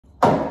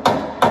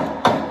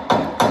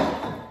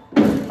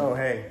Oh,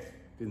 hey,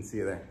 didn't see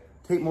you there.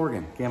 Tate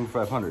Morgan, Gambler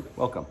 500,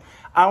 welcome.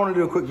 I want to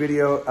do a quick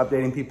video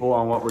updating people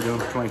on what we're doing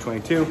for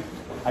 2022.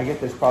 I get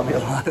there's probably a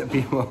lot of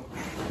people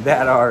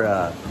that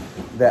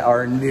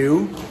are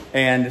new,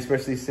 and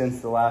especially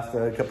since the last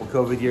couple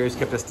COVID years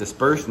kept us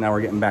dispersed. Now we're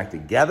getting back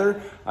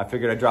together. I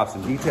figured I'd drop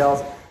some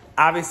details.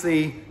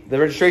 Obviously, the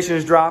registration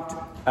has dropped.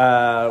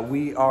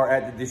 We are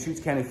at the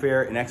Deschutes County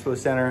Fair and Expo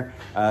Center,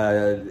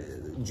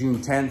 June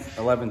 10th,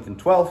 11th, and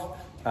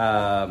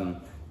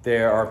 12th.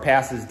 There are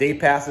passes, day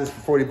passes for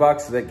 40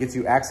 bucks, so that gets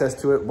you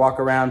access to it. Walk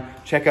around,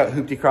 check out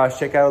Hoopty Cross,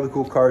 check out all the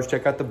cool cars,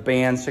 check out the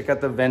bands, check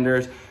out the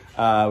vendors.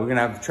 We're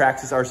gonna have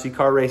Traxxas RC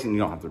car racing.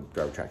 You don't have to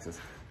drive Traxxas,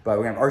 but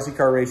we're gonna have RC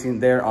car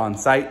racing there on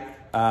site,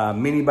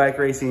 mini bike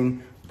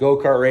racing,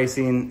 go-kart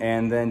racing,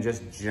 and then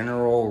just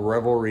general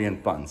revelry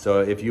and fun.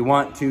 So if you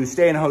want to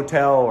stay in a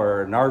hotel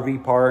or an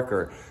RV park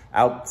or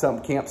out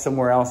camp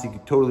somewhere else, you're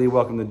totally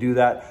welcome to do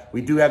that. We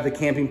do have the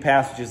camping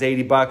pass, which is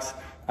 80 bucks.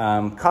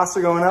 Costs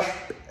are going up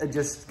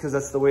just because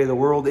that's the way the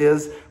world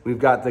is. We've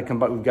got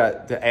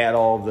to add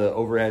all the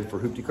overhead for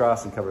Hoopty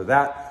Cross and cover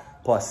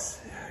that. Plus,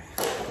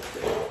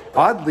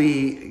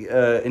 oddly,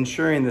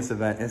 insuring this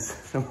event is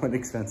somewhat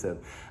expensive.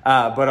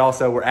 But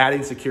also we're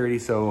adding security,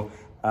 so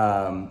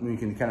we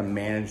can kind of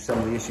manage some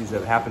of the issues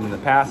that have happened in the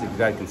past. If you've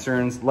got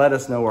concerns, let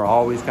us know. We're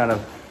always kind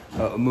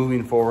of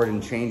moving forward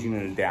and changing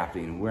and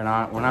adapting. We're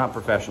not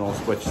professionals,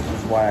 which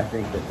is why I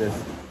think that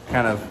this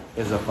kind of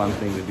is a fun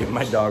thing to do.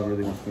 My dog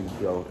really wants me to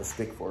throw a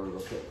stick for her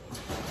real quick.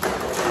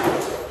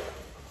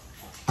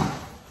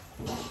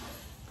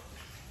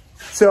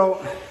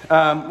 So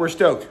we're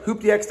stoked.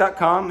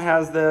 HooptyX.com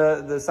has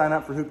the sign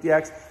up for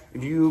HooptyX.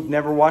 If you've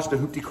never watched a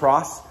Hoopty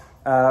Cross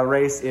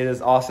race, it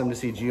is awesome to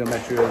see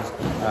Geometria's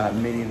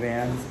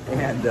minivans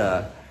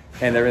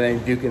and everything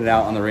duking it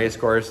out on the race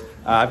course.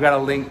 I've got a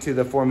link to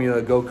the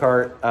Formula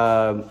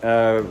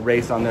Go-Kart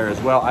race on there as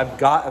well. I've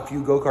got a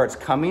few go-karts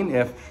coming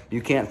if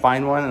you can't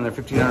find one, and they're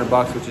 1,500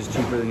 bucks, which is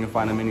cheaper than you'll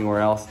find them anywhere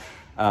else.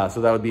 So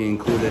that would be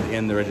included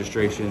in the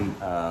registration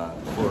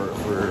for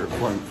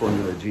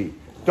Formula G.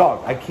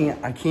 Dog, I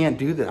can't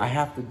do that. I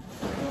have to.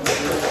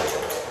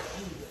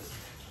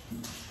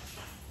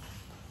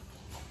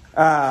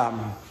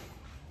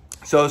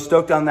 So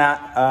stoked on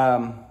that.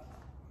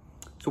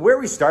 So where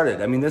we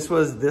started, I mean, this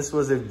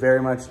was a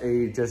very much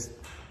a just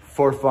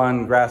for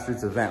fun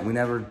grassroots event. We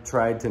never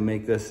tried to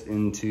make this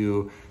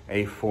into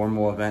a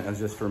formal event. It was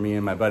just for me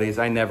and my buddies.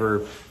 I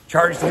never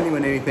charged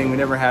anyone anything. We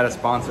never had a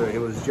sponsor.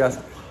 It was just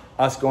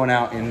us going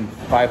out in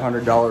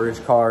 $500-ish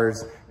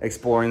cars,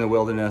 exploring the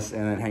wilderness,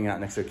 and then hanging out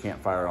next to a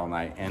campfire all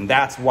night. And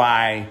that's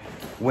why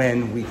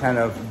when we kind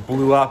of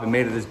blew up and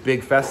made it this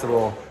big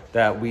festival,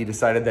 that we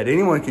decided that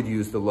anyone could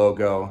use the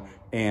logo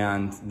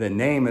and the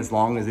name as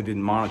long as they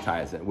didn't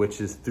monetize it, which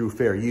is through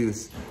fair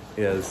use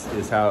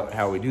is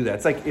how we do that.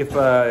 It's like if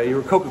you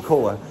were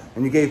Coca-Cola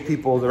and you gave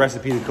people the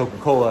recipe to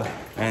Coca-Cola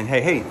and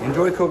hey,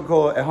 enjoy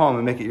Coca-Cola at home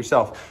and make it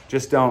yourself.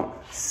 Just don't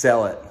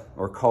sell it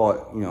or call it,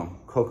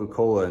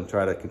 Coca-Cola and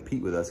try to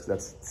compete with us, because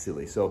that's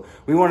silly. So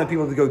we wanted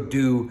people to go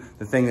do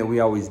the thing that we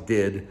always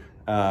did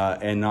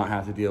and not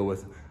have to deal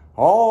with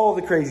all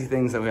the crazy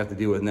things that we have to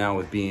deal with now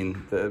with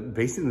being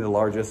basically the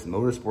largest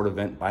motorsport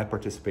event by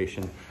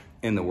participation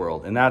in the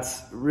world. And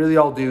that's really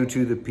all due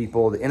to the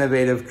people, the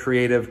innovative,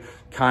 creative,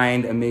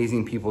 kind,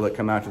 amazing people that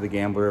come out to the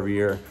Gambler every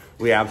year.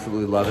 We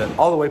absolutely love it.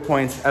 All the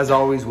waypoints, as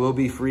always, will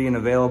be free and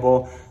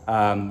available.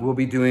 We'll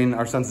be doing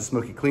our Sons of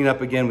Smoky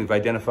cleanup again. We've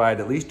identified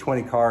at least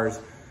 20 cars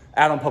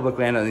out on public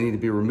land that need to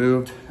be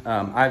removed.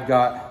 I've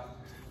got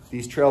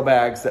these trail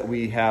bags that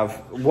we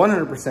have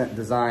 100%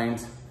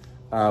 designed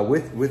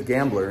with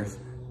gamblers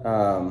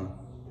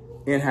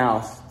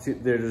in-house.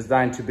 They're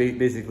designed to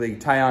basically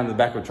tie on to the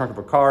back of the trunk of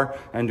a car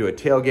and do a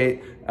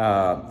tailgate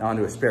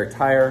onto a spare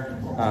tire.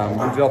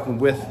 We developed them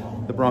with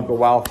the Bronco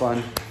Wild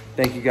Fund.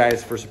 Thank you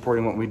guys for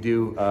supporting what we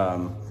do.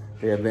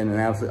 They have been an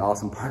absolutely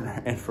awesome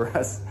partner, and for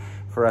us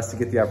to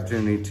get the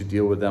opportunity to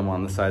deal with them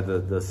on the side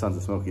of the Sons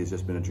of Smoky has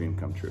just been a dream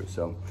come true.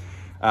 So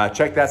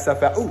check that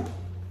stuff out. Ooh,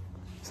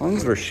 as long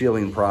as we're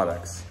shielding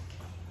products.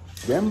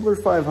 Gambler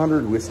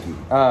 500 whiskey.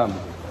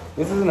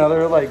 This is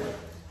another,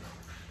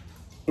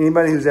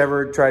 anybody who's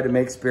ever tried to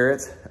make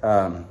spirits,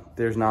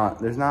 there's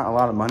not a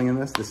lot of money in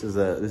this. This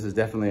is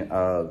definitely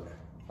a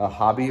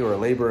hobby or a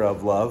labor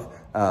of love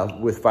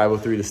with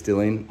 503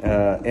 Distilling,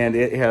 and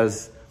it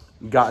has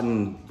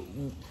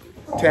gotten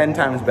 10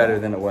 times better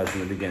than it was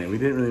in the beginning. We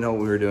didn't really know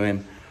what we were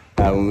doing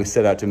when we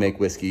set out to make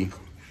whiskey.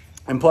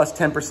 And plus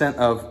 10%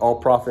 of all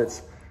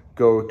profits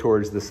go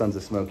towards the Sons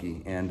of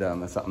Smoky, and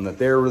that's something that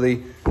they're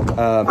really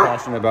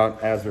passionate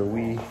about, as are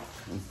we.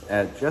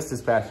 Just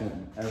as passionate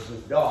as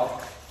this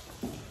dog.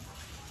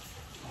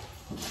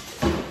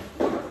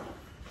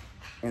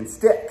 And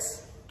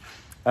sticks.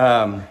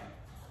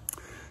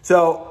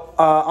 So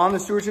on the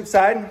stewardship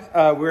side,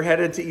 we're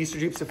headed to Easter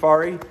Jeep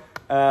Safari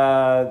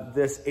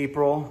this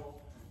April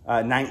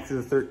 9th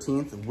through the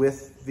 13th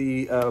with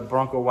the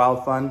Bronco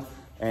Wild Fund,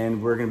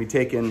 and we're going to be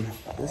taking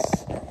this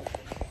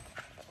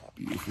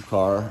beautiful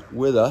car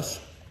with us.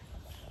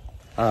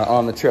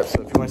 on the trip.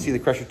 So if you want to see the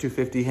Crusher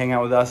 250, hang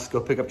out with us, go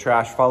pick up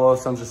trash, follow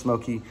Sons of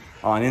Smoky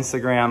on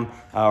Instagram,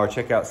 or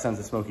check out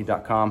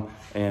sonsofsmoky.com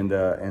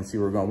and see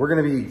where we're going. We're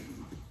going to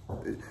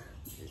be,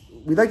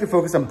 we like to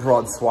focus on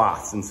broad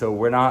swaths. And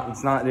so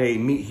it's not a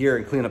meet here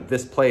and clean up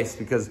this place,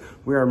 because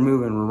we are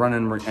moving, we're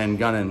running and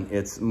gunning.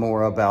 It's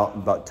more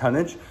about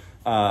tonnage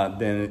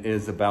than it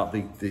is about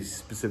the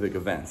specific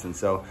events. And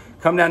so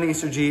come down to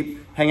Easter Jeep,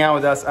 hang out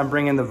with us. I'm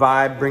bringing the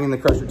vibe, bringing the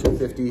Crusher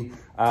 250.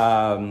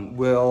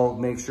 We'll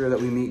make sure that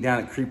we meet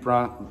down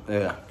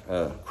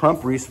at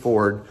Crump Reese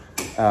Ford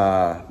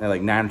at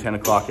like 9 or 10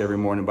 o'clock every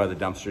morning by the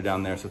dumpster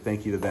down there. So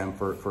thank you to them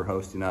for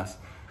hosting us.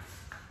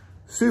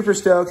 Super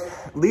stoked.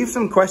 Leave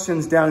some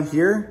questions down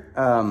here,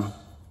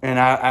 and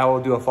I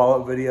will do a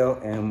follow-up video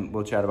and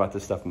we'll chat about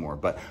this stuff more.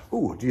 But,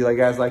 ooh, do you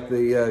guys like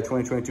the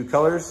 2022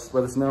 colors?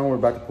 Let us know. We're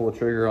about to pull the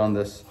trigger on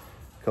this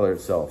color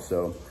itself.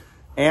 So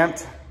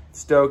amped,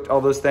 stoked,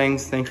 all those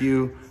things. Thank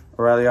you,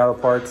 O'Reilly Auto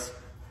Parts.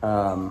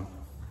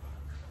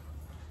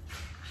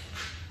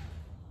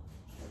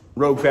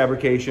 Rogue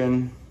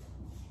Fabrication,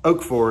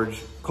 Oak Forge,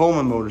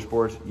 Coleman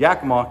Motorsports,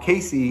 Yakima,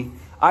 KC,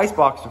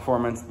 Icebox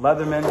Performance,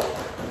 Leatherman,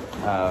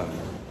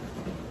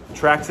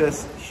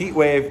 Traxxas,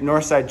 Heatwave,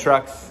 Northside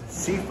Trucks,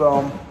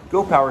 Seafoam,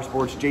 Go Power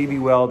Sports,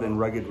 JB Weld, and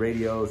Rugged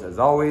Radios as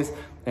always.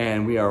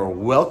 And we are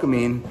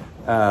welcoming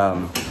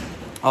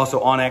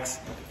also Onyx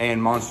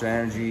and Monster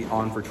Energy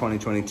on for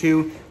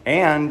 2022.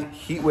 And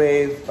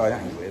Heatwave, not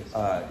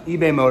Heatwave,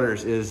 eBay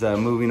Motors is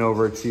moving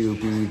over to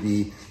be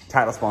the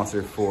title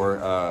sponsor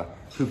for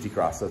Hoopty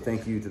Cross. So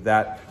thank you to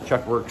that.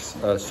 Chuck works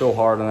so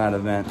hard on that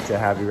event. To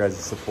have you guys'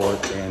 support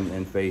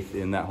and faith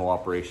in that whole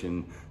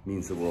operation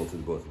means the world to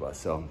the both of us.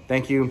 So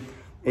thank you,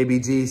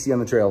 ABG. See you on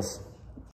the trails.